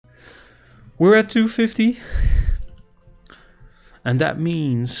We're at 250. And that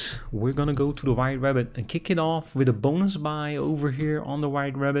means we're gonna go to the White Rabbit and kick it off with a bonus buy over here on the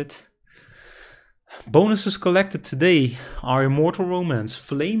White Rabbit. Bonuses collected today are Immortal Romance,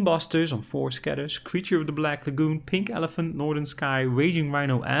 Flame Busters on 4 scatters, Creature of the Black Lagoon, Pink Elephant, Northern Sky, Raging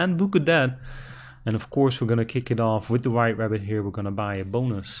Rhino, and Book of Dead. And of course we're gonna kick it off with the White Rabbit here. We're gonna buy a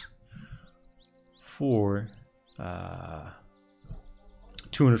bonus for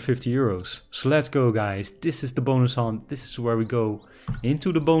 250 euros. So let's go, guys. This is the bonus hunt. This is where we go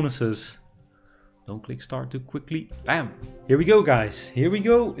into the bonuses. Don't click start too quickly. Bam! Here we go, guys. Here we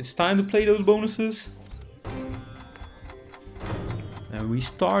go. It's time to play those bonuses. And we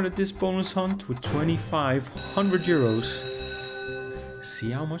started this bonus hunt with 2,500 euros.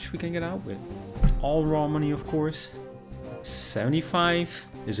 See how much we can get out with. All raw money, of course. 75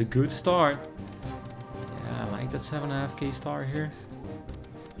 is a good start. Yeah, I like that 7.5k star here.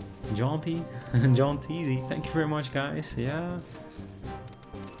 Jaunty and John Teasy, thank you very much, guys. Yeah.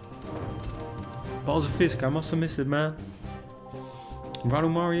 Balls of Fisk, I must have missed it, man. Rado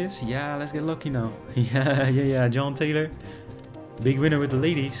Marius, yeah, let's get lucky now. yeah, John Taylor. Big winner with the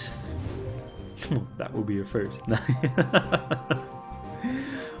ladies. That will be your first.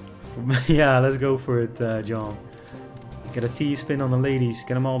 Yeah, let's go for it, John. Get a T-spin on the ladies,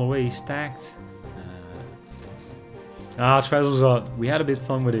 get them all the way stacked. We had a bit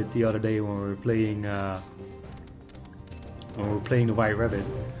fun with it the other day when we were playing the White Rabbit.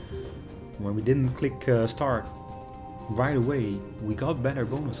 When we didn't click start right away, we got better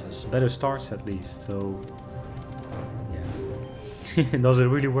bonuses, better starts at least. So yeah, does it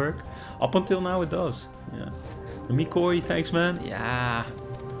really work? Up until now, it does. Yeah. And Mikoi, thanks, man. Yeah.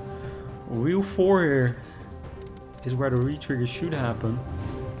 Reel 4 here is where the retrigger should happen.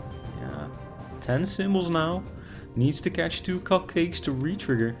 Yeah. 10 symbols now. Needs to catch 2 cupcakes to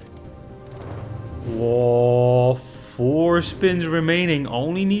retrigger. Whoa, 4 spins remaining.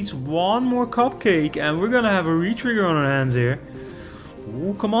 Only needs 1 more cupcake and we're gonna have a retrigger on our hands here.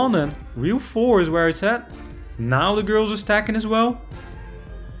 Oh, come on then. Reel 4 is where it's at. Now the girls are stacking as well.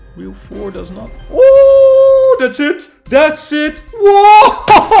 Reel 4 does not. Oh, that's it. That's it.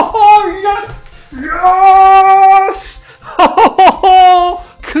 Whoa, yes. Yes.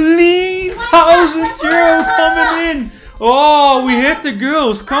 Clean 1,000 euro coming in. Oh, we hit the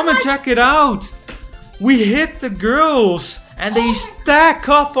girls. Come and check it out. We hit the girls and they stack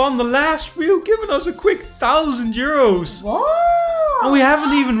up on the last reel, giving us a quick 1,000 euros. Whoa. And we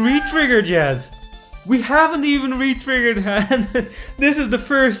haven't even re-triggered yet. We haven't even re-triggered and this is the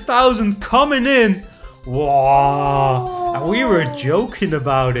first 1,000 coming in. Wow. And we were joking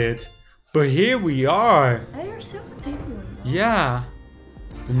about it. But here we are. They're so cute. Yeah.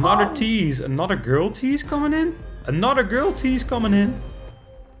 Another tease. Another girl tease coming in? Another girl tease coming in?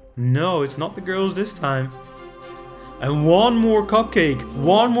 No, it's not the girls this time. And 1 more cupcake.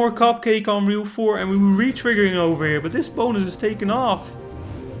 1 more cupcake on reel 4 and we were re-triggering over here. But this bonus is taken off.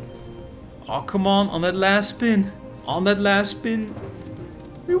 Oh, come on that last spin. On that last spin.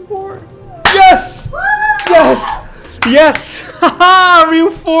 Reel 4. Yes! Yes! Yes! Haha! Reel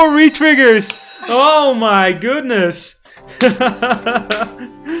 4 re-triggers. Oh my goodness.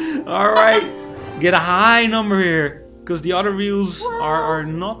 Alright, get a high number here, because the other reels are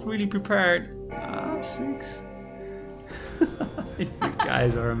not really prepared. 6. You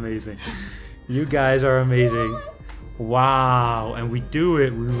guys are amazing. You guys are amazing. Wow, and we do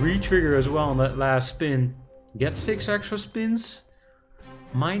it. We re-trigger as well on that last spin. Get 6 extra spins.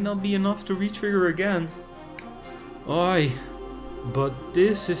 Might not be enough to re-trigger again. Oi, but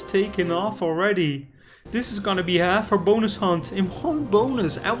this is taking off already. This is gonna be half our bonus hunt in 1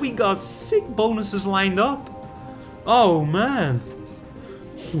 bonus, and we got 6 bonuses lined up. Oh man.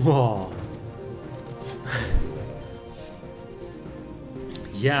 Whoa.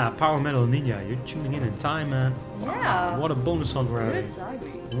 Yeah, Power Metal Ninja, you're tuning in time, man. Yeah. What a bonus hunt we're having.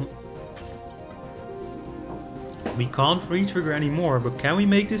 We can't re-trigger anymore, but can we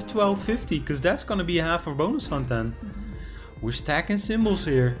make this 1250? Because that's gonna be half our bonus hunt then. We're stacking symbols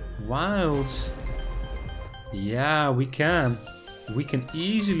here. Wilds. Yeah, we can. We can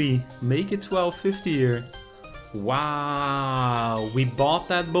easily make it 1250 here. Wow, we bought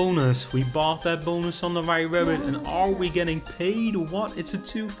that bonus. We bought that bonus on the White Rabbit. And are we getting paid? What? It's a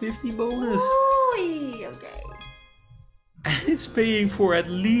 250 bonus. Okay. And it's paying for at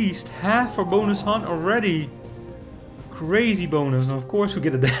least half our bonus hunt already. Crazy bonus. And of course we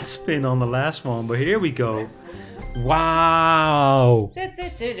get a dead spin on the last one. But here we go. Wow. Yeah,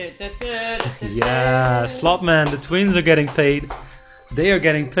 Slotman, the twins are getting paid. They are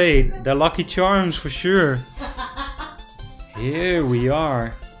getting paid. They're lucky charms for sure. Here we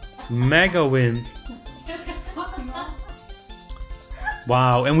are. Mega win.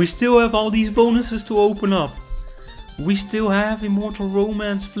 Wow, and we still have all these bonuses to open up. We still have Immortal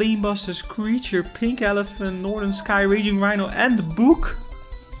Romance, Flamebusters, Creature, Pink Elephant, Northern Sky, Raging Rhino, and the book.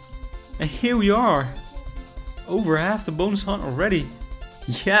 And here we are. Over half the bonus hunt already.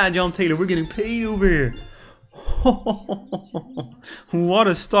 Yeah, John Taylor, we're getting paid over here. What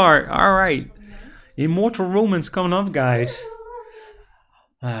a start. Alright. Immortal Romance coming up, guys.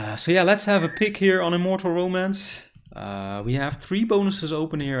 So yeah, let's have a pick here on Immortal Romance. We have 3 bonuses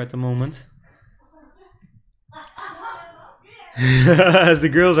open here at the moment. As the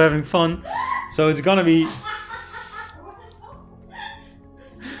girls are having fun. So it's gonna be...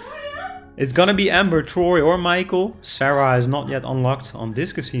 It's gonna be Amber, Troy, or Michael. Sarah is not yet unlocked on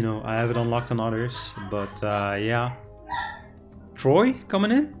this casino. I have it unlocked on others. But yeah. Troy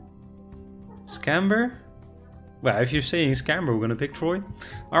coming in? Scamber? Well, if you're saying Scamber, we're gonna pick Troy.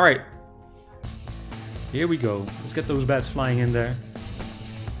 Alright. Here we go. Let's get those bats flying in there.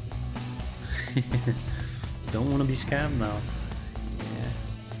 Don't want to be scammed now.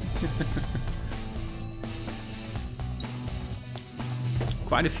 Yeah.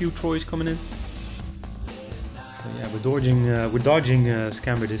 Quite a few Troys coming in. So yeah, we're dodging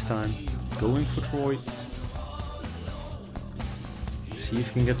Scamber this time. Going for Troy. See if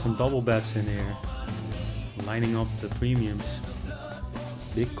we can get some double bats in here. Lining up the premiums.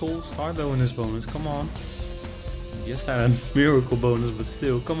 Big cold start though in this bonus, come on. Yes, I had a miracle bonus, but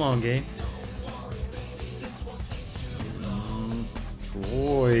still, come on game.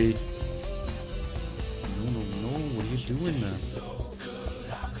 Troy. No, what are you doing man?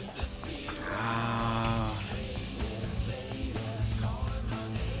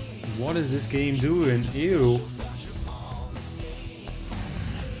 What is this game doing? Ew.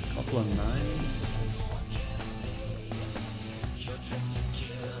 Couple of 9s.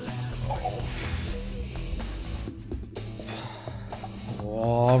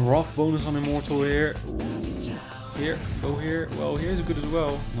 Oh, rough bonus on Immortal here. Ooh. Here, go here. Well, here's good as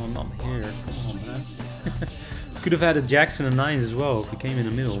well. No, not here. Come on, man. Could have had a Jackson and 9s as well if he came in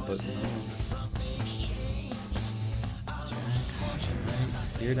the middle, but no. Jacks,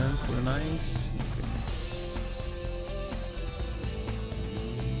 right. Here then for the 9s.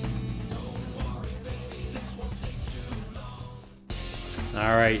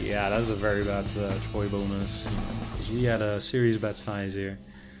 Alright, yeah, that was a very bad Troy bonus. Because we had a serious bad size here.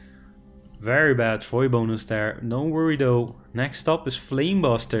 Very bad Troy bonus there. Don't worry though. Next up is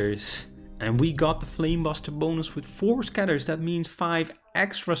Flamebusters. And we got the Flamebuster bonus with 4 scatters. That means 5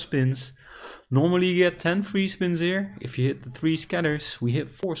 extra spins. Normally you get 10 free spins here. If you hit the 3 scatters, we hit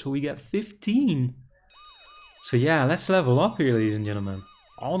 4, so we get 15. So yeah, let's level up here, ladies and gentlemen.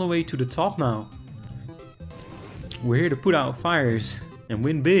 All the way to the top now. We're here to put out fires and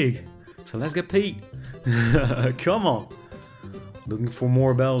win big. So let's get paid. Come on. Looking for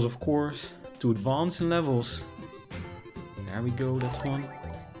more bells, of course, to advance in levels. There we go, that's one.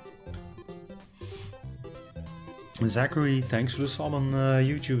 Zachary, thanks for the sub on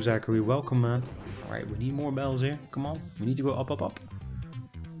YouTube, Zachary. Welcome, man. Alright, we need more bells here. Come on, we need to go up, up, up.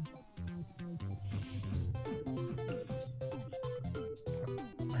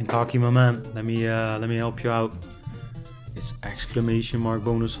 And Kaki, my man, let me help you out. It's exclamation mark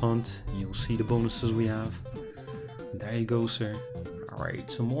bonus hunt. You'll see the bonuses we have. There you go, sir.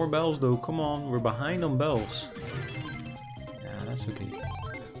 Alright, some more bells though. Come on, we're behind on bells. Yeah, that's okay.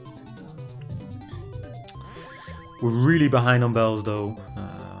 We're really behind on bells though.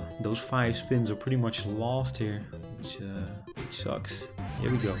 Those 5 spins are pretty much lost here, which sucks. Here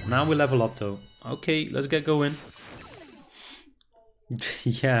we go. Now we level up though. Okay, let's get going.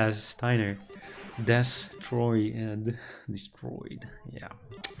 Yeah, Steiner. Destroy and destroyed. Yeah.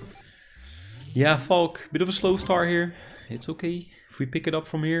 Yeah, Falk. Bit of a slow start here. It's okay. If we pick it up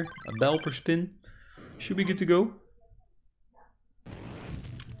from here, a bell per spin, should be good to go.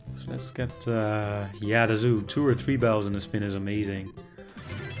 So let's get, yeah, the zoo. 2 or 3 bells in the spin is amazing.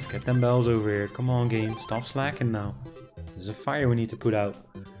 Let's get them bells over here. Come on, game. Stop slacking now. There's a fire we need to put out.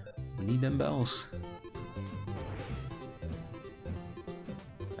 We need them bells.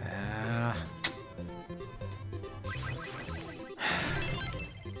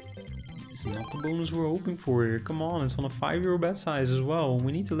 It's not the bonus we're hoping for here. Come on, it's on a 5-euro bet size as well.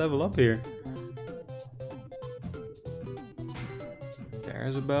 We need to level up here.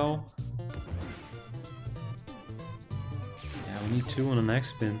 There's a bell. Yeah, we need 2 on the next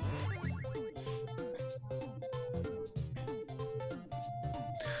spin.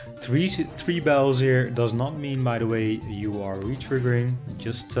 Three bells here does not mean, by the way, you are re-triggering.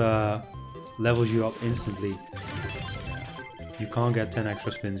 Just levels you up instantly. You can't get 10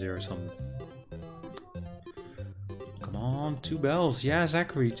 extra spins here or something. Come on, 2 bells. Yeah,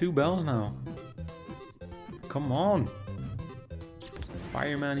 Zachary, 2 bells now. Come on.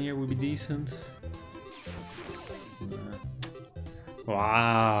 Fireman here would be decent.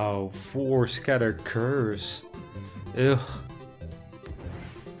 Wow, 4 scatter curse. Ugh.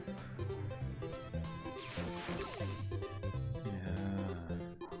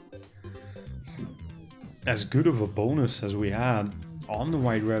 As good of a bonus as we had on the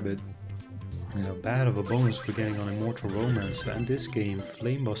White Rabbit, you know, bad of a bonus we're getting on Immortal Romance and this game,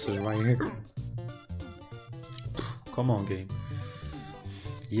 Flamebusters right here. Come on, game.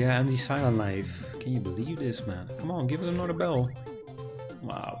 Yeah, and the Silent Life. Can you believe this, man? Come on, give us another bell.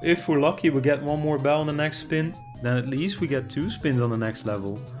 Wow, if we're lucky we get 1 more bell on the next spin, then at least we get 2 spins on the next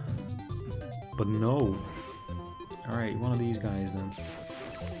level. But no. Alright, one of these guys then.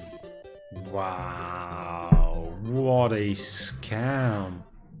 Wow, what a scam.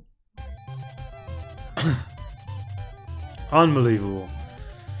 Unbelievable.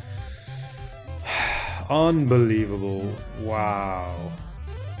 Unbelievable. Wow.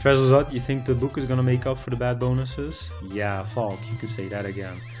 Trezzelzut, you think the book is gonna make up for the bad bonuses? Yeah, Falk, you can say that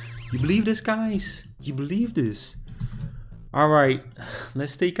again. You believe this, guys? You believe this? Alright,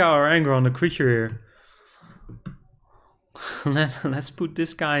 let's take out our anger on the creature here. Let's put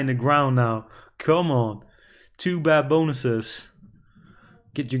this guy in the ground now. Come on. 2 bad bonuses.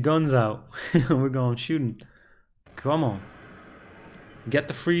 Get your guns out. We're going shooting. Come on. Get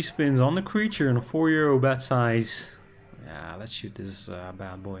the free spins on the creature in a €4 bet size. Yeah, let's shoot this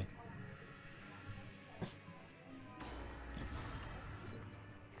bad boy.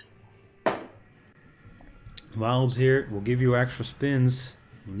 Wilds here will give you extra spins.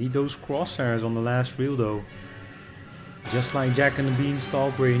 We need those crosshairs on the last reel though. Just like Jack and the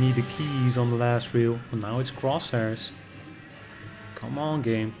Beanstalk where you need the keys on the last reel. But now it's crosshairs. Come on,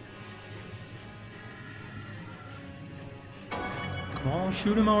 game. Come on,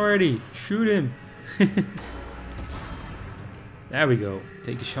 shoot him already. Shoot him. There we go.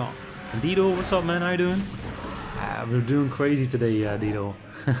 Take a shot. And Dido, what's up, man? How you doing? We're doing crazy today, Dido.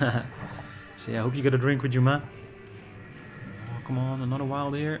 So yeah, I hope you get a drink with you, man. Oh, come on, another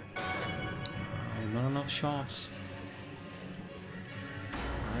wild here. Not enough shots.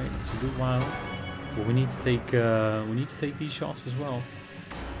 Alright, it's a good wild. But we need to take these shots as well.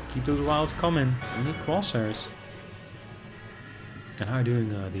 Keep those wilds coming. We need crosshairs. And how are you doing,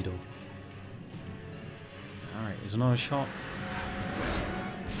 Dido? Alright, here's another shot.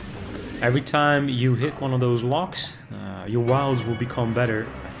 Every time you hit one of those locks, your wilds will become better.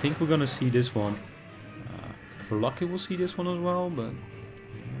 I think we're gonna see this one. If we're lucky, we'll see this one as well, but...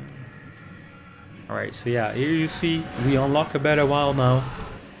 Alright, so yeah, here you see we unlock a better wild now.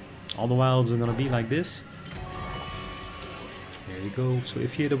 All the wilds are gonna be like this. There you go. So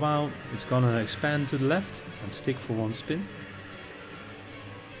if you hit a wild, it's gonna expand to the left and stick for 1 spin.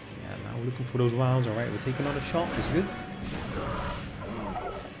 Yeah, now we're looking for those wilds. Alright, we'll take another shot. That's good.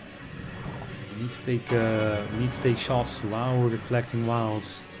 We need to take shots while we're collecting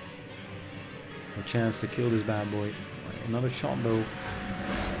wilds. For a chance to kill this bad boy. Right, another shot though.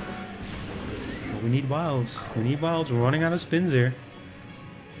 But we need wilds. We need wilds. We're running out of spins here.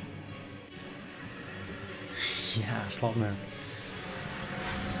 Yeah, Slotman.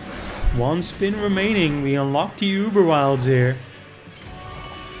 1 spin remaining. We unlocked the Uber wilds here.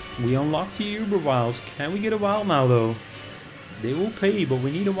 We unlocked the Uber wilds. Can we get a wild now though? They will pay, but we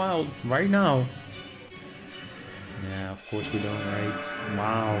need a wild right now. Yeah, of course we don't, right?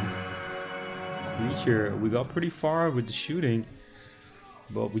 Wow. Creature, we got pretty far with the shooting.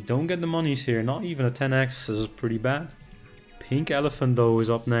 But we don't get the monies here. Not even a 10x. This is pretty bad. Pink Elephant though is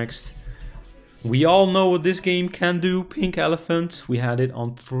up next. We all know what this game can do. Pink Elephant. We had it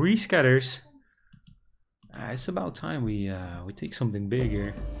on 3 scatters. It's about time we take something big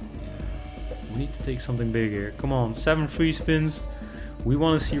here. We need to take something big here. Come on, 7 free spins. We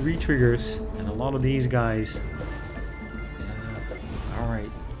want to see re-triggers. And a lot of these guys. Alright,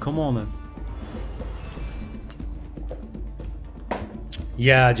 come on then.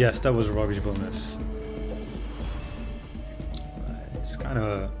 Yeah, Jess, that was a rubbish bonus. It's kind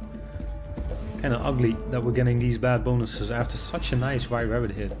of ugly that we're getting these bad bonuses after such a nice White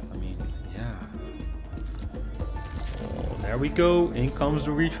Rabbit hit. I mean, yeah. Oh, there we go. In comes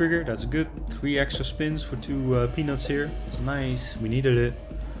the re-trigger. That's good. 3 extra spins for 2 peanuts here. It's nice. We needed it.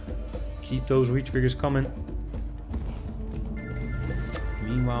 Keep those re-triggers coming.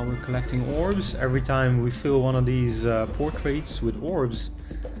 Meanwhile, we're collecting orbs. Every time we fill one of these portraits with orbs,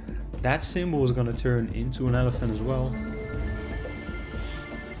 that symbol is going to turn into an elephant as well.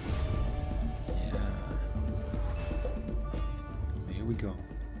 Yeah.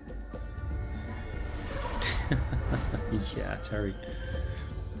 Yeah, Terry.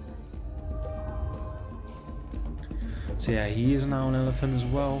 So yeah, he is now an elephant as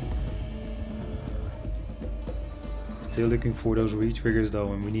well. Still looking for those retriggers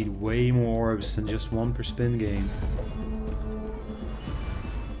though, and we need way more orbs than just one per spin game.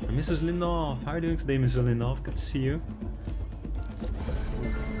 And Mrs. Lindoff, how are you doing today, Mrs. Lindoff? Good to see you.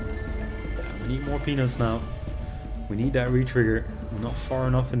 Yeah, we need more peanuts now. We need that retrigger. We're not far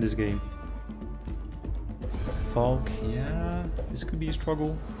enough in this game. Falk, yeah, this could be a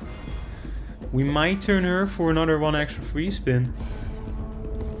struggle. We might turn her for another one extra free spin.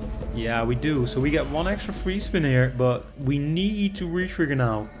 Yeah, we do. So we get one extra free spin here, but we need to retrigger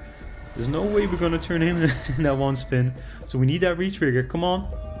now. There's no way we're gonna turn him in that one spin. So we need that retrigger. Come on.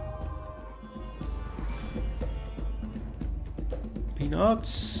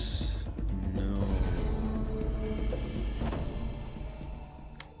 Peanuts. No.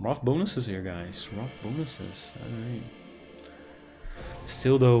 Rough bonuses here, guys. Rough bonuses. Alright.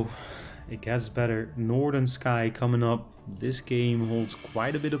 Still though, it gets better. Northern Sky coming up. This game holds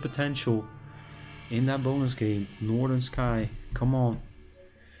quite a bit of potential in that bonus game. Northern Sky, come on.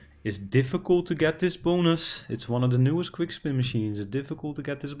 It's difficult to get this bonus. It's one of the newest quick spin machines. It's difficult to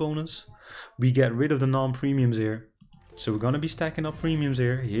get this bonus. We get rid of the non-premiums here. So we're gonna be stacking up premiums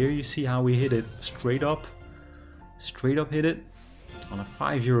here. Here you see how we hit it. Straight up hit it. On a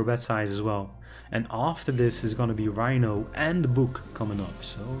 €5 bet size as well. And after this is gonna be Rhino and the book coming up.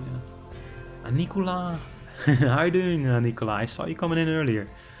 So yeah. And Nicola. How you doing, Nicola? I saw you coming in earlier.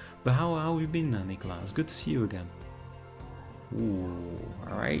 But how have you been, Nicola? It's good to see you again. Ooh,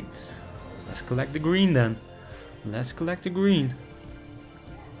 alright. Let's collect the green then. Let's collect the green.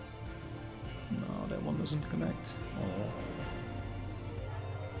 No, that one doesn't connect. Oh.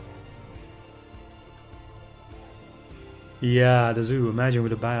 Yeah, the zoo. Imagine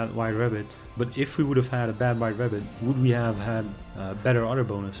with a bad white rabbit. But if we would have had a bad white rabbit, would we have had better other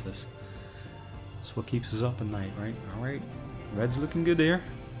bonuses? That's what keeps us up at night, right? Alright. Red's looking good there.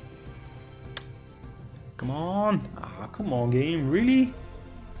 Come on. Ah, come on, game. Really?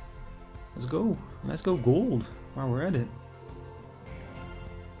 Let's go. Let's go gold while we're at it.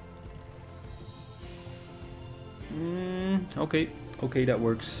 Okay. Okay, that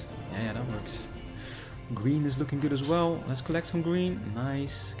works. Yeah, that works. Green is looking good as well. Let's collect some green.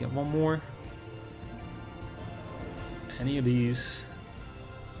 Nice. Get one more. Any of these.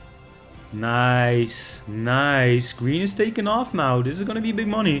 Nice. Nice. Green is taking off now. This is going to be big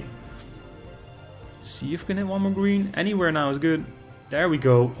money. Let's see if we can hit one more green. Anywhere now is good. There we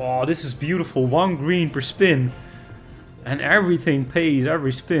go. Oh, this is beautiful. One green per spin. And everything pays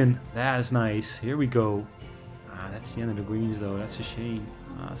every spin. That's nice. Here we go. Ah, that's the end of the greens though. That's a shame.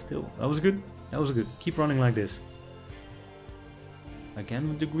 Ah, still. That was good. That was good. Keep running like this. Again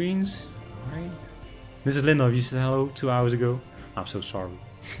with the greens. Alright. Mrs. Lindhoff, you said hello 2 hours ago. I'm so sorry.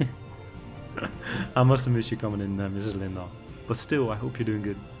 I must have missed you coming in, Mrs. Lindhoff. But still, I hope you're doing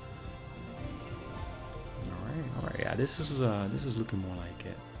good. Alright, alright. Yeah, this is looking more like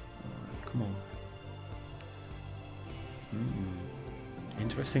it. Come on.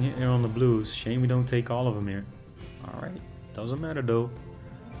 Interesting hit here on the blues. Shame we don't take all of them here. Alright. Doesn't matter though.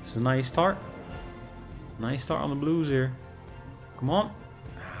 This is a nice start. Nice start on the blues here. Come on.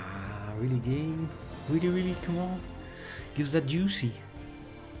 Ah, really game. Really, come on. Gives that juicy.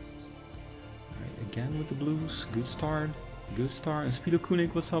 Alright, again with the blues. Good start. Good start. And Speedo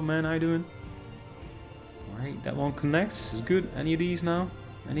Kunik, what's up, man? How you doing? Alright, that one connects. Is good. Any of these now?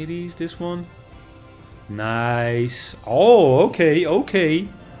 Any of these? This one? Nice. Oh, okay, okay.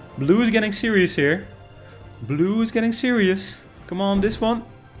 Blue is getting serious here. Blue is getting serious. Come on, this one.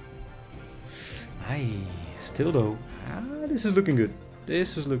 Aye, still though. Ah, this is looking good.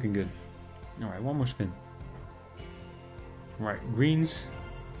 This is looking good. Alright, one more spin. Alright, greens.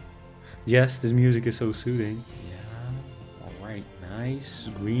 Yes, this music is so soothing. Yeah. Alright, nice.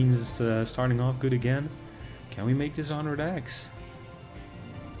 Greens is starting off good again. Can we make this 100x?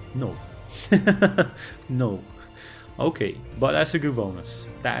 No. No. Okay, but that's a good bonus.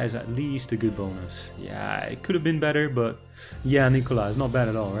 That is at least a good bonus. Yeah, it could have been better, but yeah, Nicola, it's not bad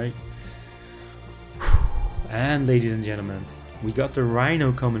at all, right? And ladies and gentlemen, we got the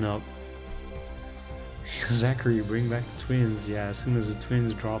Rhino coming up. Zachary, bring back the twins. Yeah, as soon as the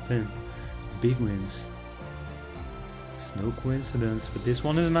twins drop in, big wins. It's no coincidence, but this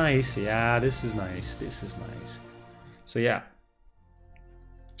one is nice. Yeah, this is nice. This is nice. So yeah,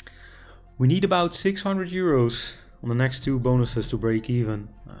 we need about 600 euros on the next two bonuses to break even.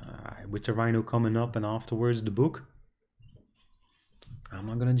 With the Rhino coming up and afterwards the book. I'm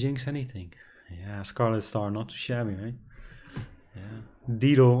not gonna jinx anything. Yeah, Scarlet Star, not too shabby, right? Yeah.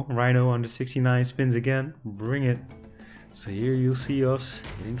 Diddle, Rhino under 69 spins again. Bring it. So here you'll see us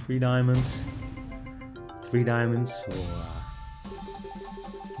hitting 3 diamonds. 3 diamonds. So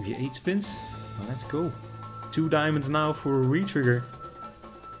give you 8 spins. Well, let's go. 2 diamonds now for a retrigger.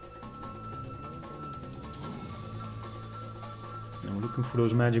 And we're looking for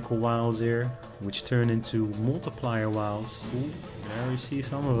those magical wilds here, which turn into multiplier wilds. Ooh, there you see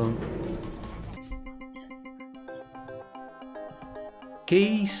some of them.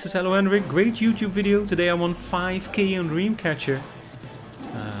 Case says, hello Henrik, great YouTube video. Today I won 5k on Dreamcatcher.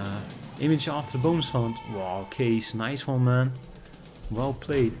 Image after the bonus hunt. Wow, Case, nice one, man. Well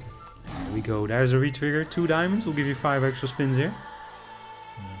played. There we go. There's a retrigger. 2 diamonds. We'll give you 5 extra spins here.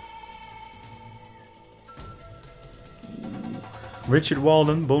 Richard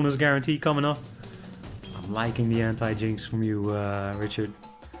Walden, bonus guarantee coming up. I'm liking the anti-jinx from you, Richard.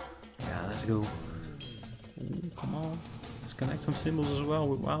 Yeah, let's go. Ooh, come on. Let's connect some symbols as well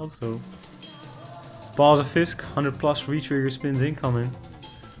with wilds though. Balls of Fisk, 100 plus retrigger spins incoming.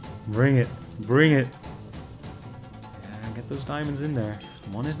 Bring it, bring it. Yeah, get those diamonds in there.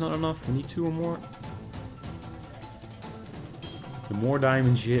 1 is not enough, we need 2 or more. The more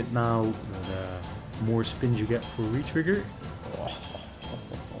diamonds you hit now, the more spins you get for retrigger. Oh.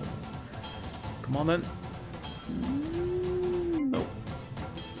 Come on then. Nope.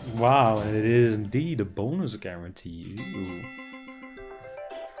 Wow, and it is indeed a bonus guarantee.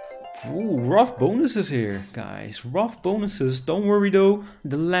 Ooh, rough bonuses here, guys. Rough bonuses. Don't worry though.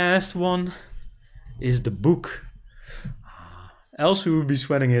 The last one is the book. Else we would be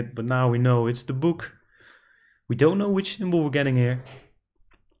sweating it, but now we know it's the book. We don't know which symbol we're getting here.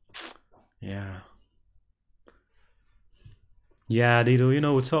 Yeah. Yeah, Diddle, you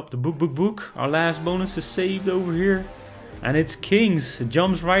know what's up. The book. Our last bonus is saved over here. And it's kings. It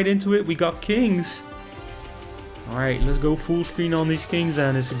jumps right into it. We got kings. Alright, let's go full screen on these kings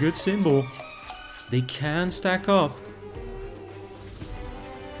then. It's a good symbol. They can stack up.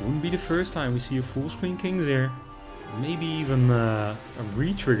 Wouldn't be the first time we see a full screen kings here. Maybe even a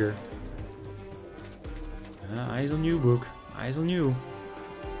re-trigger. Eyes on you, book. Eyes on you.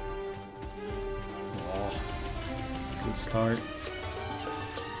 Oh, good start.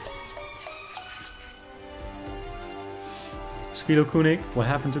 Speedo Kunik, what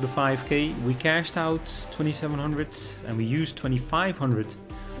happened to the 5k? We cashed out 2700 and we used 2500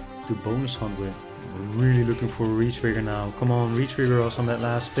 to bonus hunt with. We're really looking for a retrigger now. Come on, retrigger us on that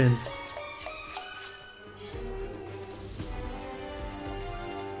last spin.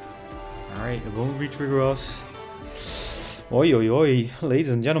 Alright, it won't retrigger us. Oi, oi, oi, ladies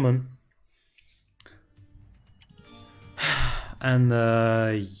and gentlemen. And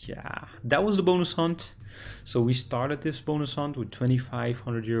yeah, that was the bonus hunt. So we started this bonus hunt with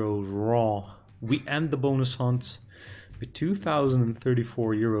 2,500 euros raw. We end the bonus hunt with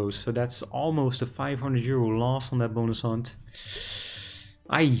 2,034 euros. So that's almost a 500 euro loss on that bonus hunt.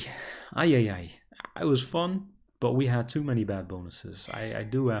 It was fun, but we had too many bad bonuses. I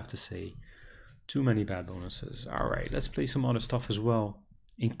do have to say, too many bad bonuses. All right, let's play some other stuff as well,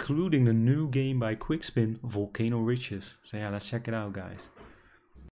 including the new game by Quickspin, Volcano Riches. So yeah, let's check it out, guys.